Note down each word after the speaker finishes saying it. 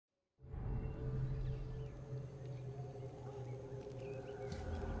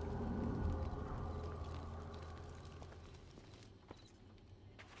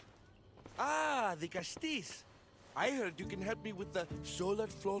Ah, the Castis. I heard you can help me with the solar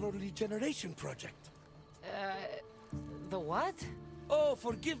floral regeneration project. The what? Oh,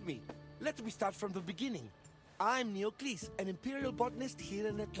 forgive me. Let me start from the beginning. I'm Neocles, an imperial botanist here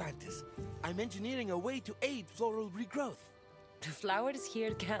in Atlantis. I'm engineering a way to aid floral regrowth. The flowers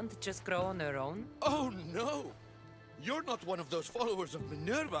here can't just grow on their own? Oh, no! You're not one of those followers of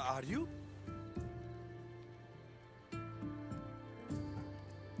Minerva, are you?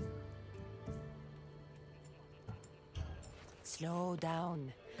 Slow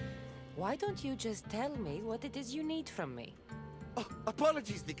down. Why don't you just tell me what it is you need from me? Oh,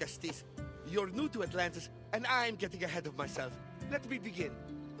 apologies, the Castis. You're new to Atlantis, and I'm getting ahead of myself. Let me begin.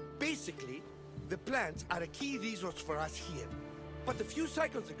 Basically, the plants are a key resource for us here. But a few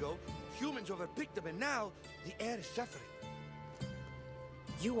cycles ago, humans overpicked them, and now the air is suffering.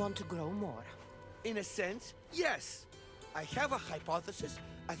 You want to grow more? In a sense, yes. I have a hypothesis,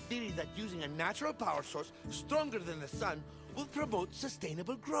 a theory that using a natural power source stronger than the sun will promote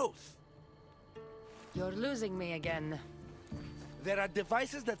sustainable growth. You're losing me again. There are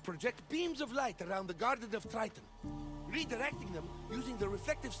devices that project beams of light around the Garden of Triton. Redirecting them using the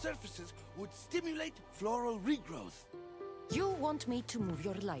reflective surfaces would stimulate floral regrowth. You want me to move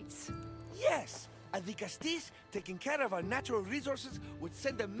your lights? Yes! And the Castis, taking care of our natural resources, would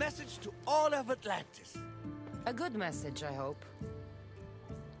send a message to all of Atlantis. A good message, I hope.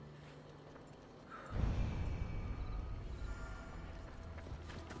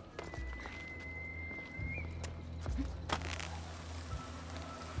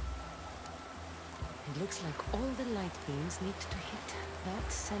 It looks like all the light beams need to hit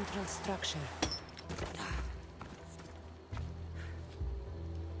that central structure.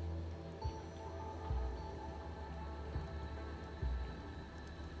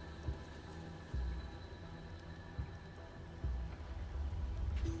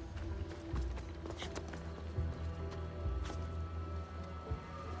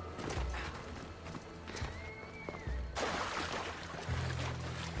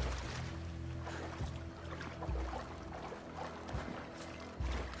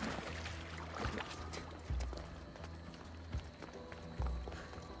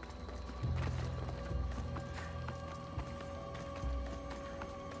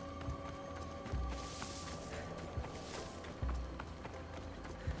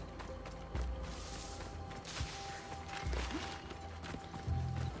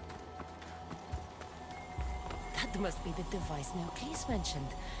 That must be the device Neocles mentioned.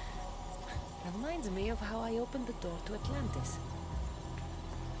 Reminds me of how I opened the door to Atlantis.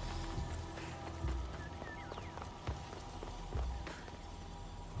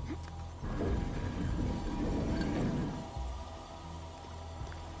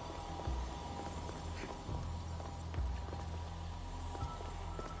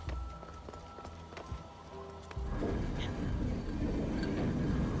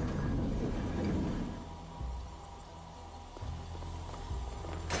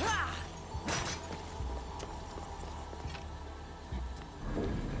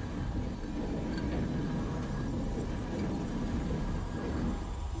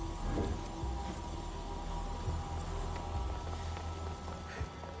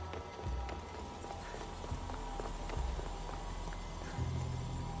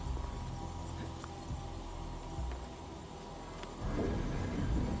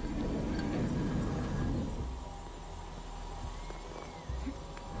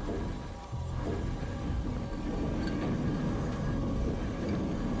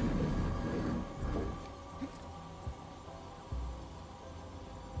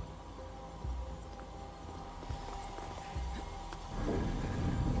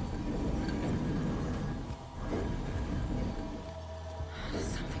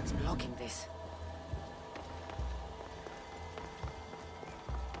 Blocking this.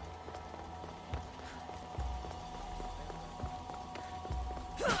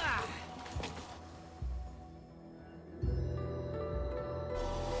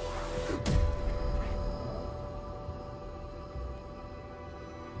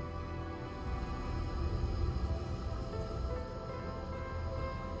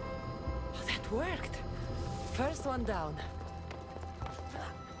 Oh, that worked. First one down.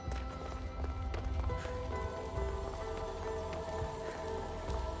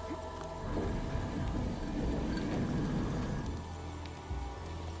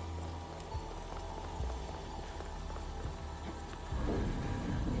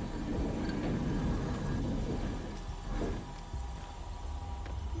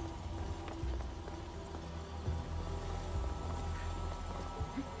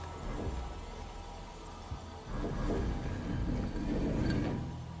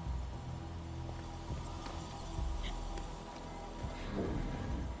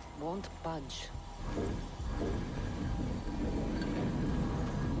 won't budge.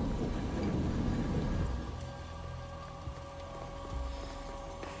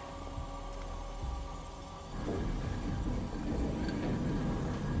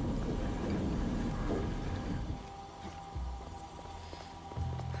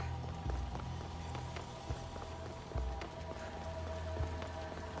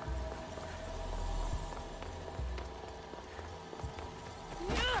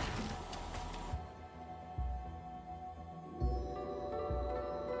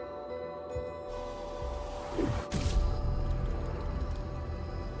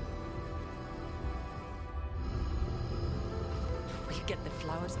 We'll get the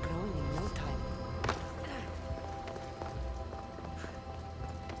flowers growing in no time.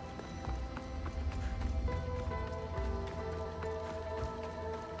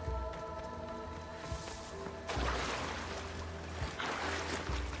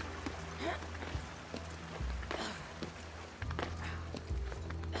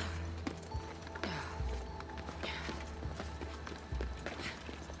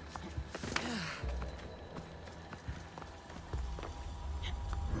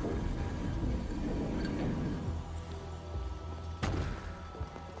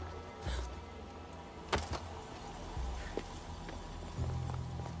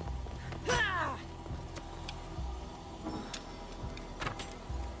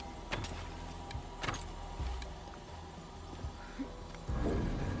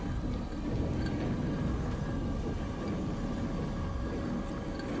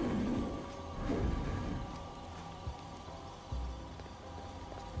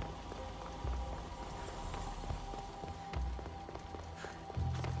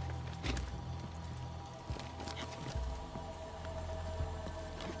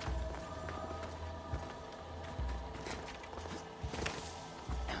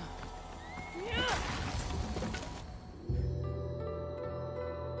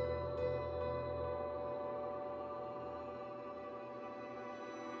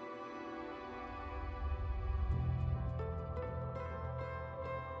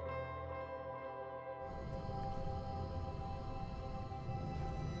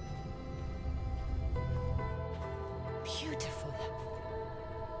 Beautiful.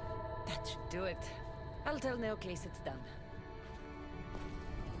 That should do it. I'll tell Neocase it's done.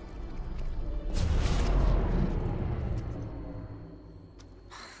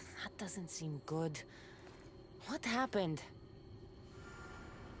 That doesn't seem good. What happened?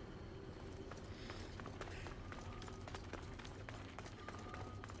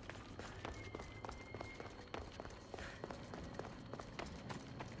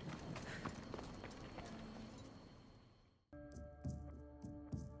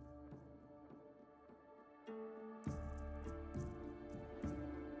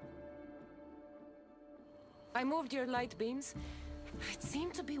 I moved your light beams. It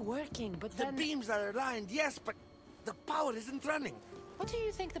seemed to be working, but then... The beams are aligned, yes, but the power isn't running. What do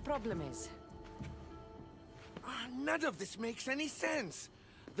you think the problem is? None of this makes any sense.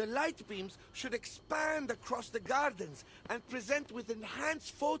 The light beams should expand across the gardens and present with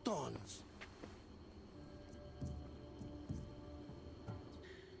enhanced photons.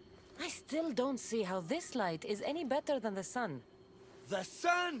 I still don't see how this light is any better than the sun. The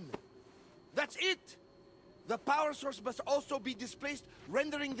sun! That's it! The power source must also be displaced,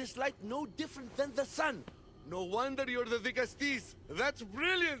 rendering this light no different than the sun. No wonder you're the Vicastis. That's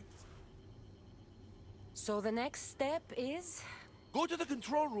brilliant! So the next step is? Go to the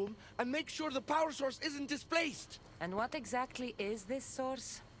control room and make sure the power source isn't displaced. And what exactly is this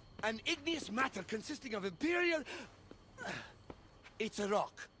source? An igneous matter consisting of Imperial... It's a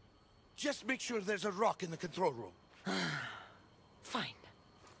rock. Just make sure there's a rock in the control room. Fine.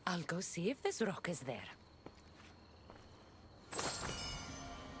 I'll go see if this rock is there.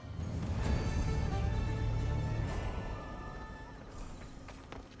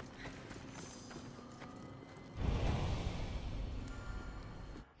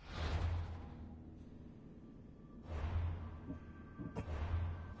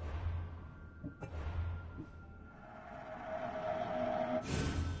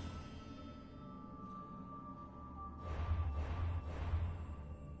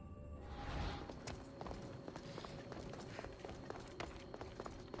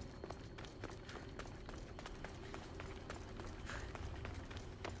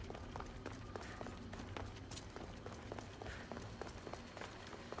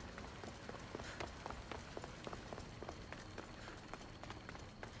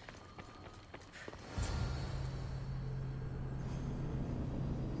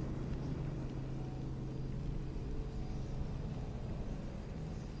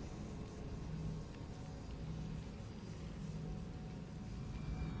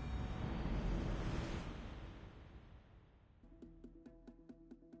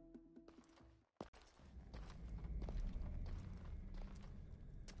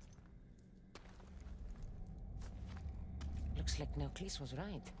 like Neoclis was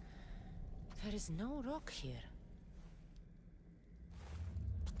right. There is no rock here.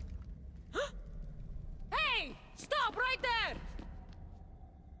 Hey! Stop right there!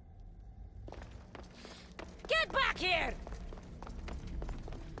 Get back here!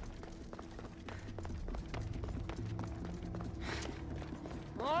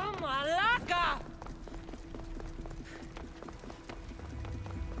 Oh, Malaka!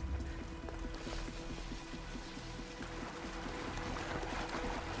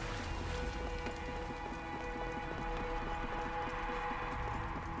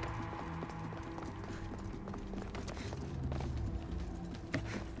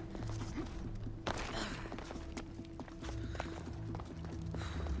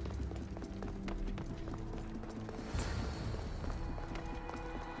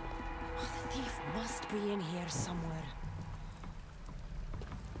 The thief must be in here somewhere.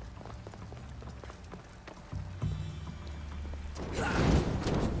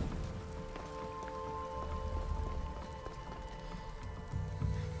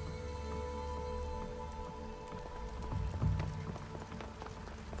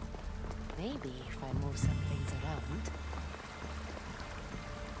 Maybe if I move some things around.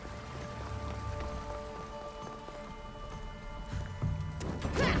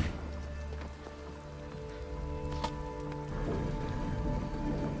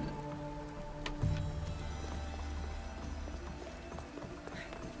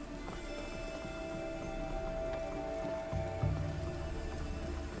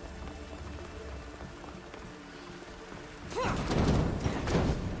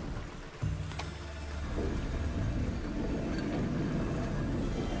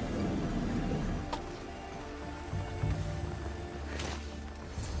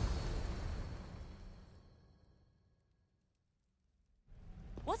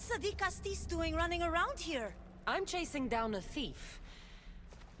 What's the Dicastis doing running around here? I'm chasing down a thief.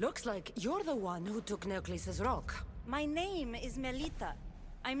 Looks like you're the one who took Neoclis's rock. My name is Melita.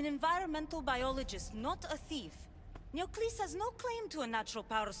 I'm an environmental biologist, not a thief. Neoclis has no claim to a natural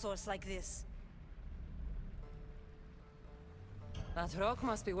power source like this. That rock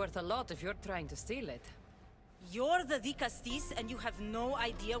must be worth a lot if you're trying to steal it. You're the Dicastis and you have no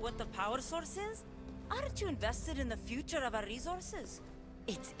idea what the power source is? Aren't you invested in the future of our resources?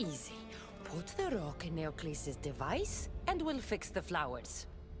 It's easy. Put the rock in Neoclis's device, and we'll fix the flowers.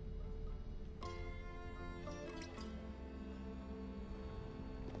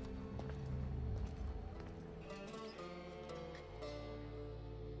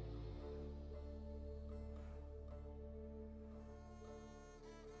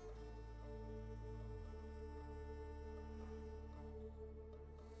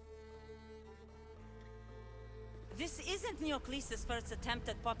 This isn't Neoclis' first attempt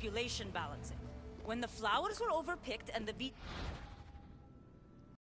at population balancing. When the flowers were overpicked and the bee...